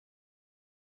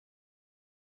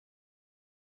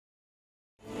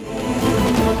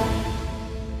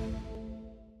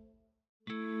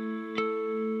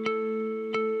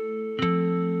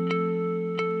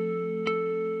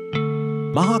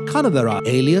Mahakanadara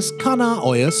alias Kana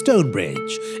Oya Stone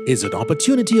Bridge is an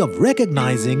opportunity of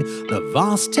recognizing the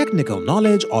vast technical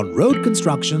knowledge on road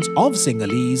constructions of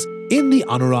Sinhalese in the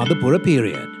Anuradhapura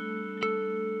period.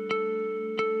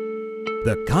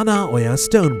 The Kana Oya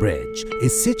Stone Bridge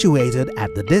is situated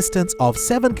at the distance of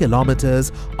 7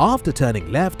 kilometers after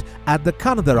turning left at the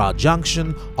Kanadara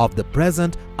junction of the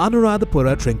present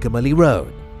Anuradhapura Trincomalee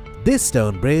Road. This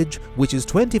stone bridge, which is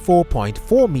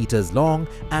 24.4 meters long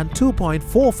and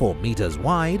 2.44 meters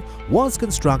wide, was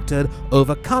constructed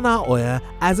over Kana Oya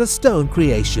as a stone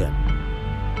creation.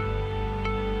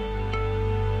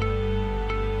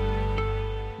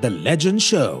 The legends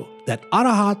show that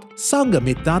Arahat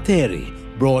Sangamitta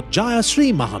Theri brought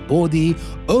Jayasri Mahabodhi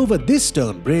over this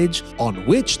stone bridge on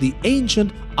which the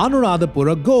ancient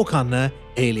Anuradhapura Gokhanna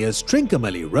alias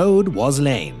Trincomalee Road was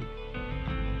lain.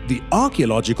 The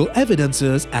archaeological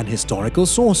evidences and historical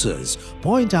sources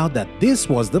point out that this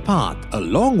was the path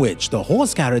along which the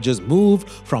horse carriages moved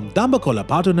from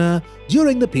Dambakolapatuna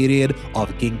during the period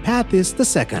of King Pathis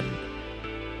II.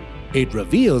 It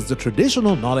reveals the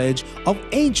traditional knowledge of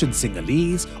ancient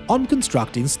Sinhalese on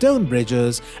constructing stone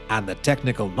bridges and the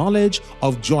technical knowledge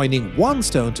of joining one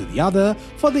stone to the other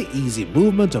for the easy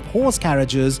movement of horse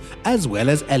carriages as well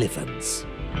as elephants.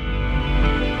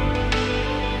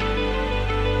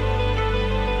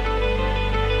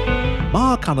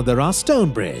 Mahakanadara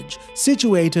Stone Bridge,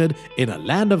 situated in a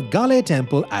land of Gale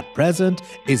temple at present,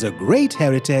 is a great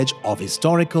heritage of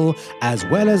historical as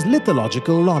well as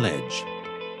lithological knowledge.